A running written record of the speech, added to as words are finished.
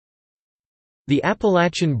The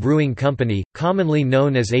Appalachian Brewing Company, commonly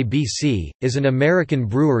known as ABC, is an American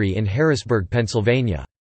brewery in Harrisburg, Pennsylvania.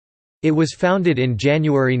 It was founded in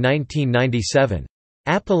January 1997.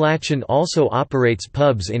 Appalachian also operates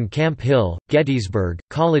pubs in Camp Hill, Gettysburg,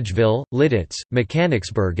 Collegeville, Lititz,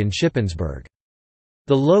 Mechanicsburg and Shippensburg.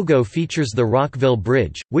 The logo features the Rockville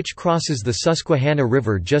Bridge, which crosses the Susquehanna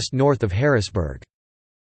River just north of Harrisburg.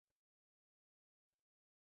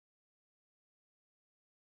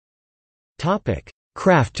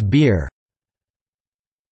 Craft beer.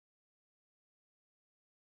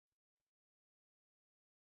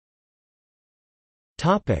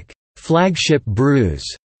 Flagship brews.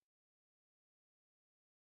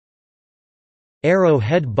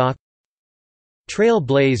 Arrowhead Bock,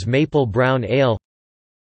 Trailblaze Maple Brown Ale,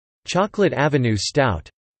 Chocolate Avenue Stout,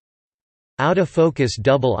 Out of Focus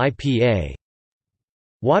Double IPA,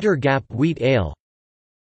 Water Gap Wheat Ale,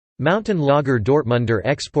 Mountain Lager Dortmunder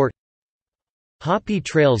Export, Hoppy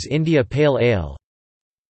Trails India Pale Ale,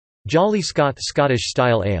 Jolly Scott Scottish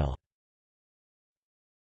Style Ale.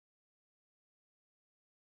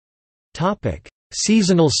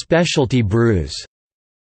 Seasonal specialty brews.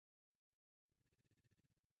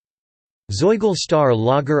 Zoigle Star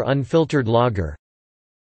Lager Unfiltered Lager,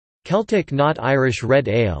 Celtic Knot Irish Red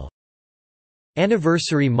Ale,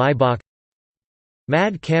 Anniversary Maibach,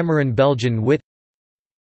 Mad Cameron Belgian Wit,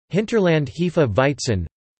 Hinterland Hefe Weizen,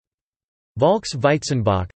 Volks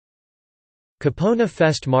Weizenbach, Capona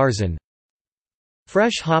Fest Marzen,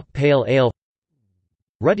 Fresh Hop Pale Ale,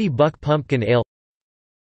 Ruddy Buck Pumpkin Ale,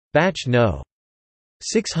 Batch No.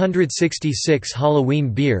 666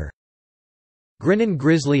 Halloween Beer, Grinnin'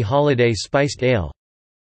 Grizzly Holiday Spiced Ale,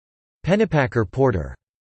 Pennypacker Porter.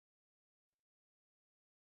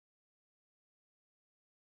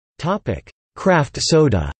 Craft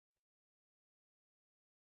soda.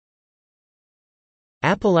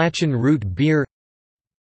 Appalachian Root Beer,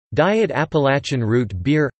 Diet Appalachian Root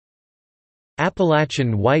Beer,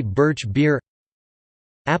 Appalachian White Birch Beer,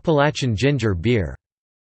 Appalachian Ginger Beer.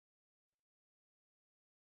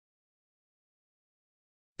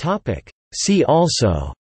 See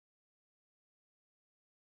also: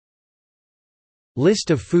 List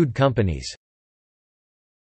of food companies.